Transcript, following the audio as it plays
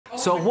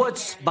So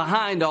what's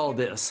behind all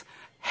this?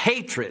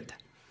 Hatred.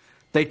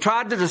 They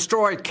tried to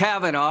destroy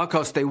Kavanaugh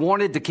because they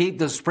wanted to keep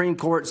the Supreme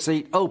Court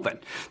seat open.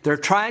 They're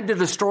trying to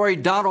destroy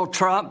Donald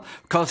Trump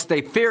because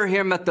they fear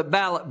him at the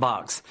ballot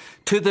box.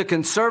 To the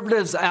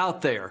conservatives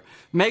out there,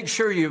 make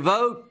sure you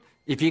vote.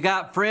 If you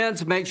got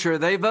friends, make sure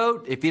they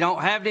vote. If you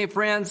don't have any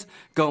friends,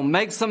 go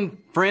make some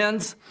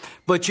friends.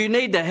 But you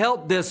need to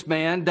help this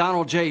man,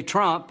 Donald J.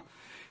 Trump.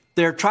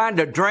 They're trying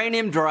to drain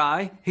him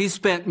dry. He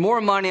spent more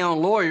money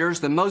on lawyers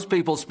than most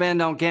people spend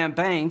on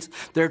campaigns.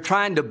 They're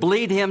trying to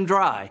bleed him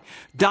dry.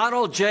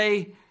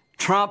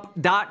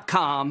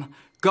 DonaldJTrump.com.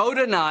 Go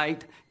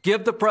tonight.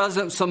 Give the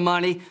president some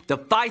money to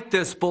fight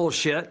this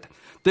bullshit.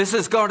 This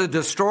is going to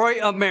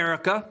destroy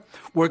America.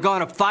 We're going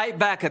to fight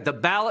back at the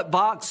ballot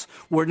box.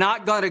 We're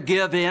not going to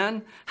give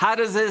in. How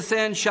does this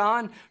end,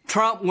 Sean?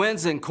 Trump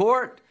wins in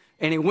court,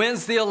 and he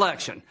wins the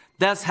election.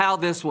 That's how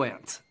this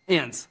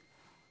ends.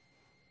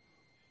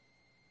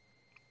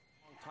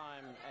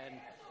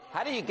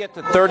 How do you get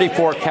to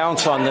 34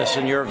 counts on this,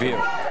 in your view?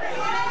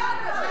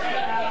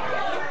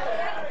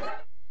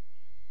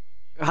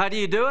 How do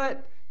you do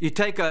it? You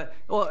take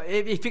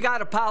if you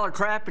got a pile of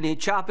crap and you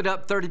chop it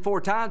up 34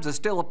 times, it's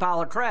still a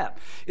pile of crap.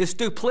 It's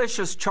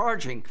duplicitous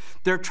charging.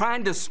 They're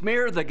trying to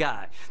smear the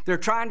guy. They're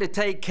trying to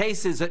take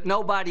cases that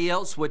nobody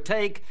else would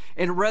take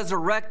and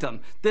resurrect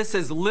them. This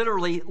is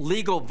literally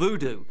legal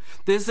voodoo.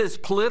 This is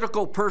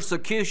political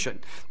persecution.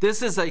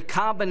 This is a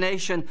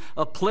combination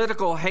of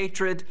political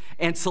hatred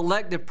and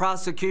selective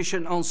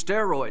prosecution on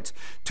steroids.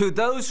 To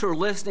those who are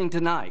listening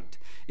tonight,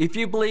 if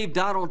you believe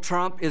Donald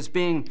Trump is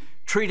being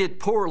treated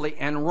poorly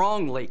and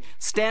wrongly,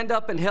 stand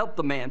up and help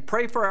the man.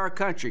 Pray for our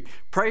country.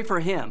 Pray for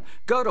him.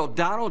 Go to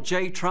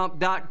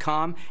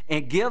DonaldJTrump.com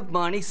and give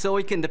money so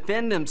he can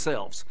defend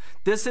themselves.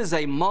 This is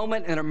a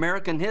moment in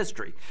American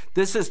history.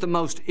 This is the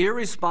most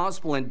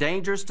irresponsible and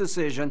dangerous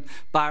decision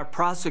by a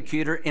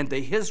prosecutor in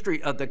the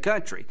history of the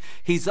country.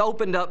 He's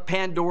opened up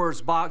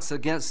Pandora's box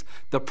against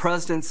the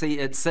presidency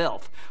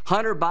itself.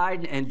 Hunter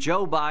Biden and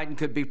Joe Biden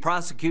could be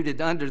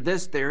prosecuted under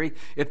this theory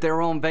if they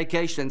were on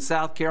vacation in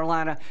South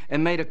Carolina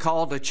and made a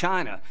call to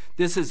China.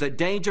 This is a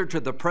danger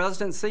to the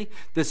presidency.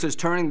 This is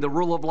turning the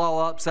rule of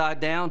law upside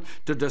down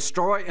to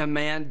destroy a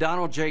man,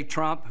 Donald J.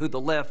 Trump, who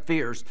the left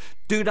fears.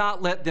 Do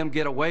not let them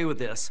get away with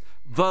this.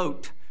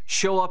 Vote.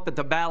 Show up at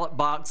the ballot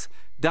box,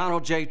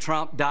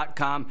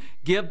 DonaldJTrump.com.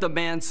 Give the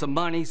man some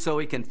money so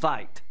he can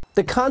fight.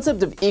 The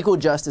concept of equal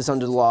justice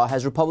under the law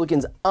has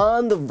Republicans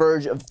on the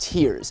verge of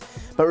tears.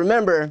 But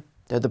remember,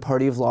 they're the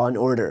party of law and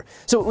order.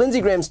 So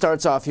Lindsey Graham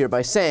starts off here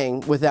by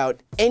saying,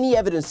 without any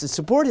evidence to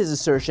support his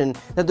assertion,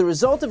 that the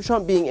result of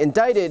Trump being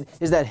indicted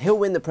is that he'll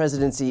win the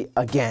presidency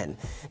again.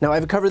 Now,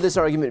 I've covered this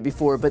argument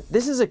before, but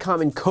this is a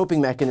common coping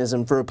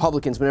mechanism for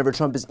Republicans whenever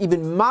Trump is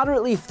even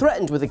moderately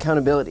threatened with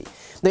accountability.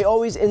 They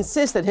always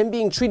insist that him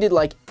being treated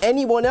like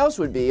anyone else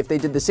would be if they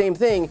did the same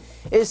thing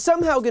is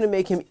somehow going to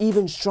make him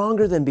even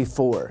stronger than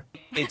before.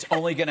 It's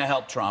only going to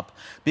help Trump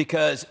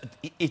because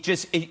it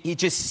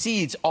just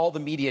cedes all the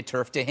media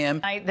turf to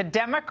him. The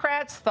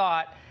Democrats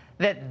thought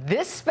that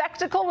this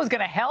spectacle was going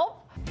to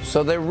help.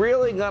 So they're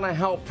really going to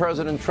help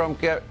President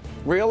Trump get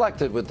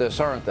reelected with this,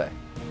 aren't they?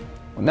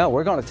 No,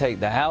 we're going to take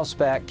the House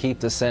back, keep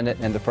the Senate,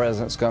 and the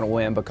president's going to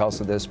win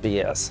because of this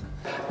BS.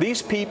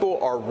 These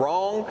people are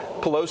wrong.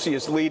 Pelosi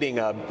is leading,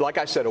 like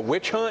I said, a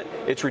witch hunt.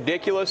 It's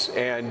ridiculous,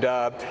 and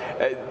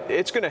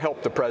it's going to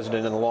help the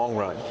president in the long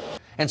run.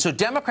 And so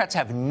Democrats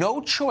have no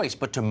choice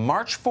but to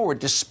march forward,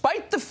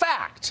 despite the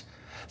fact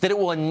that it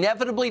will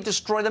inevitably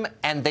destroy them,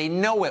 and they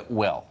know it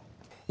will.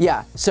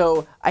 Yeah,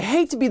 so I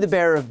hate to be the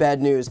bearer of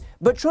bad news,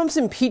 but Trump's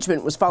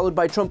impeachment was followed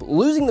by Trump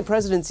losing the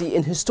presidency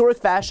in historic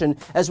fashion,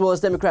 as well as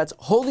Democrats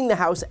holding the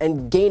House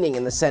and gaining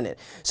in the Senate.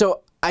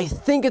 So I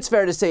think it's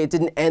fair to say it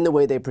didn't end the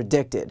way they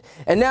predicted.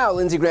 And now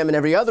Lindsey Graham and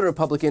every other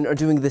Republican are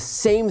doing the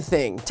same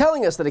thing,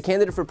 telling us that a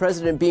candidate for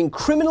president being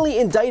criminally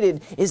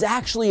indicted is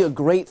actually a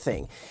great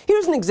thing.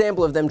 Here's an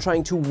example of them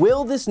trying to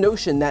will this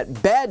notion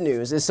that bad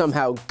news is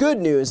somehow good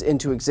news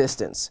into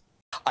existence.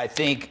 I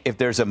think if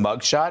there's a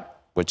mugshot,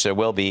 which there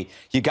will be,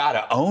 you got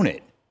to own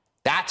it.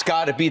 That's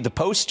got to be the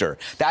poster.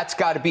 That's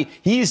got to be,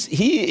 he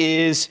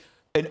is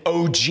an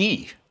OG.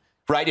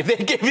 Right? If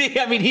they give me,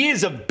 I mean, he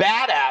is a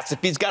badass.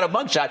 If he's got a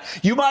mugshot,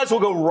 you might as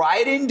well go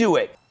right into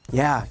it.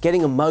 Yeah,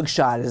 getting a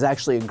mugshot is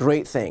actually a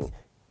great thing.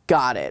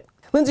 Got it.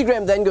 Lindsey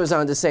Graham then goes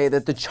on to say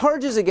that the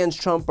charges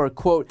against Trump are,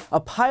 quote, a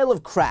pile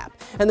of crap,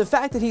 and the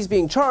fact that he's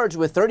being charged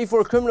with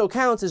 34 criminal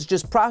counts is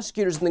just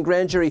prosecutors in the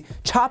grand jury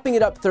chopping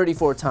it up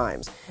 34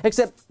 times.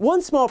 Except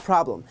one small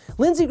problem.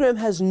 Lindsey Graham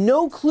has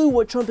no clue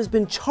what Trump has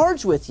been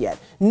charged with yet.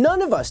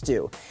 None of us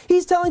do.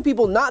 He's telling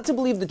people not to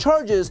believe the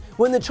charges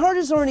when the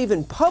charges aren't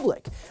even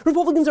public.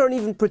 Republicans aren't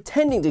even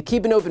pretending to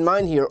keep an open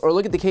mind here or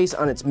look at the case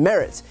on its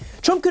merits.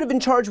 Trump could have been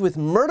charged with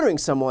murdering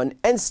someone,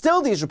 and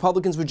still these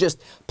Republicans would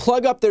just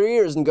plug up their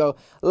ears and go,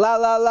 la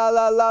la la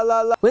la la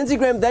la la. Lindsey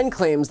Graham then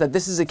claims that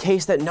this is a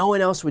case that no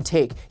one else would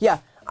take. Yeah,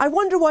 I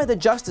wonder why the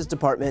Justice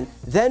Department,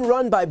 then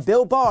run by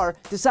Bill Barr,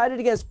 decided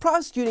against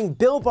prosecuting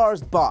Bill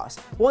Barr's boss,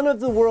 one of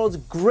the world's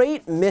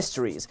great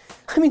mysteries.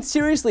 I mean,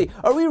 seriously,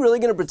 are we really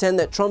going to pretend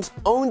that Trump's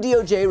own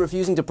DOJ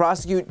refusing to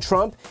prosecute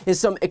Trump is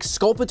some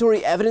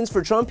exculpatory evidence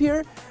for Trump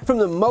here? From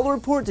the Mueller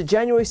report to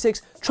January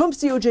 6th,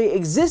 Trump's DOJ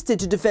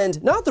existed to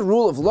defend not the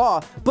rule of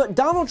law, but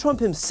Donald Trump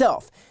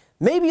himself.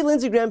 Maybe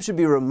Lindsey Graham should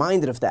be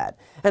reminded of that.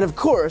 And of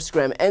course,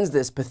 Graham ends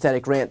this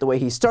pathetic rant the way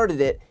he started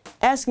it,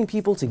 asking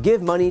people to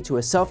give money to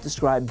a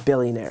self-described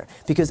billionaire.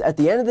 Because at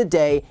the end of the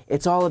day,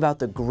 it's all about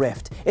the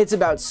grift. It's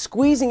about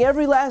squeezing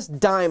every last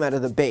dime out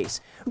of the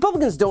base.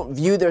 Republicans don't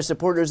view their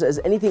supporters as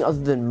anything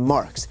other than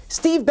marks.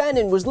 Steve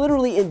Bannon was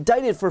literally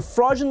indicted for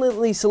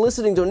fraudulently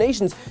soliciting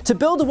donations to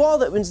build a wall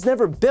that was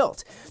never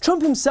built.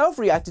 Trump himself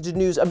reacted to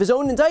news of his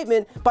own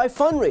indictment by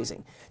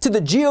fundraising. To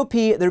the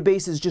GOP, their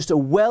base is just a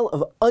well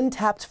of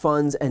untapped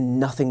funds and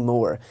nothing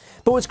more.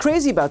 But what's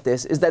crazy about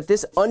this is that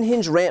this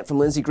unhinged rant from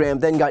Lindsey Graham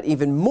then got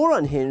even more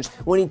unhinged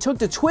when he took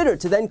to Twitter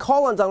to then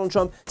call on Donald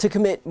Trump to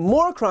commit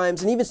more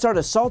crimes and even start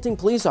assaulting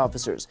police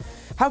officers.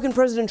 How can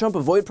President Trump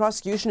avoid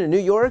prosecution in New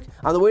York?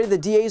 On the way to the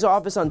DA's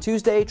office on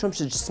Tuesday, Trump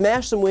should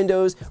smash some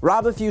windows,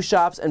 rob a few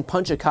shops, and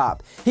punch a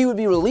cop. He would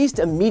be released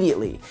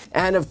immediately.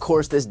 And of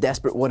course, this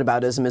desperate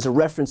whataboutism is a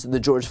reference to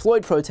the George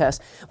Floyd protests,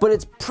 but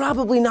it's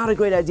probably not a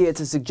great idea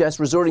to suggest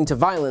resorting to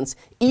violence,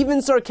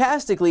 even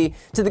sarcastically,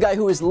 to the guy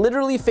who is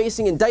literally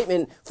facing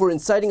indictment for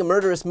inciting a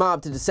murderous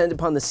mob to descend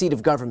upon the seat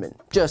of government.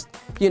 Just,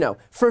 you know,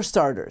 for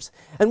starters.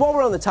 And while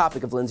we're on the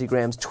topic of Lindsey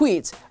Graham's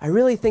tweets, I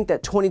really think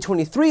that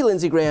 2023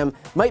 Lindsey Graham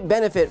might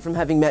benefit from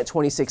having met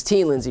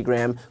 2016 Lindsey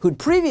Graham, who'd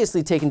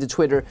previously taken to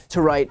Twitter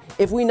to write,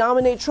 "If we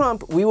nominate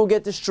Trump, we will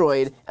get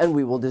destroyed, and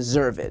we will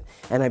deserve it."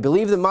 And I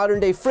believe the modern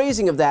day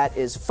phrasing of that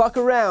is fuck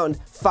around,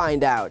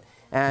 find out.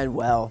 And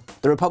well,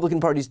 the Republican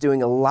Party's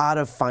doing a lot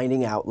of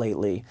finding out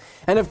lately.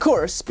 And of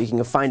course, speaking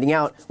of finding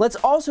out, let's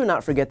also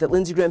not forget that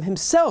Lindsey Graham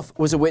himself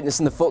was a witness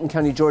in the Fulton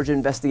County, Georgia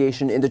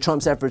investigation into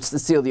Trump's efforts to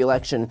steal the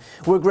election,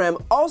 where Graham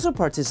also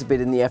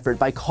participated in the effort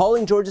by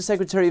calling Georgia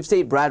Secretary of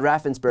State Brad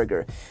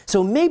Raffensperger.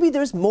 So maybe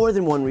there's more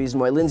than one reason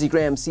why Lindsey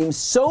Graham seems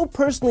so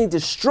personally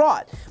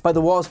distraught by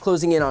the walls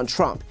closing in on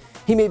Trump.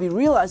 He may be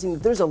realizing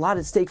that there's a lot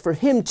at stake for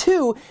him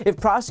too if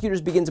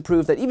prosecutors begin to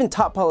prove that even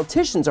top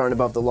politicians aren't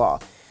above the law.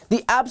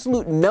 The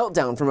absolute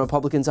meltdown from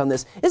Republicans on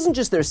this isn't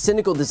just their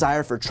cynical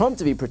desire for Trump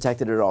to be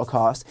protected at all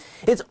costs.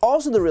 It's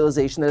also the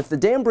realization that if the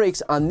dam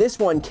breaks on this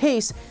one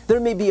case,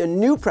 there may be a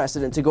new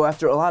precedent to go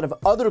after a lot of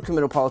other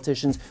criminal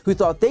politicians who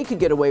thought they could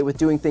get away with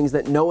doing things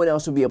that no one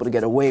else would be able to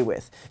get away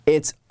with.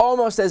 It's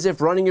almost as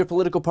if running your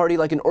political party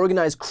like an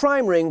organized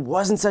crime ring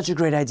wasn't such a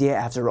great idea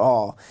after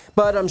all.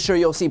 But I'm sure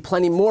you'll see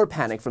plenty more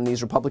panic from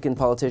these Republican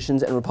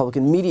politicians and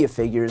Republican media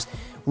figures.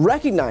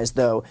 Recognize,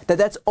 though, that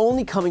that's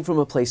only coming from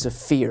a place of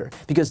fear,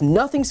 because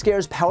nothing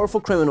scares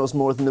powerful criminals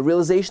more than the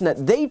realization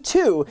that they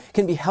too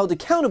can be held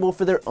accountable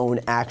for their own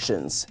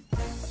actions.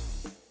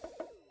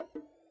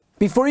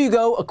 Before you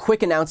go, a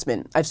quick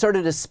announcement. I've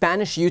started a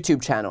Spanish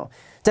YouTube channel.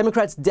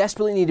 Democrats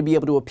desperately need to be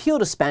able to appeal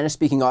to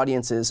Spanish-speaking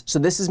audiences, so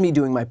this is me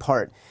doing my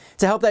part.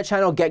 To help that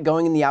channel get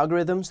going in the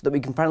algorithm so that we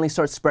can finally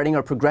start spreading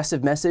our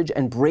progressive message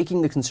and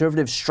breaking the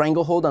conservative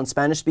stranglehold on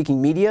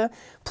Spanish-speaking media,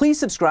 please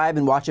subscribe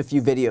and watch a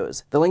few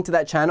videos. The link to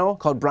that channel,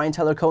 called Brian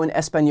Tyler Cohen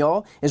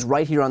Espanol, is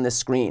right here on this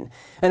screen.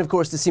 And of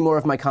course, to see more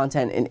of my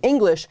content in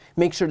English,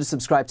 make sure to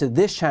subscribe to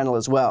this channel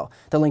as well.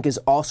 The link is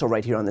also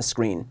right here on this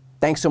screen.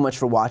 Thanks so much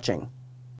for watching.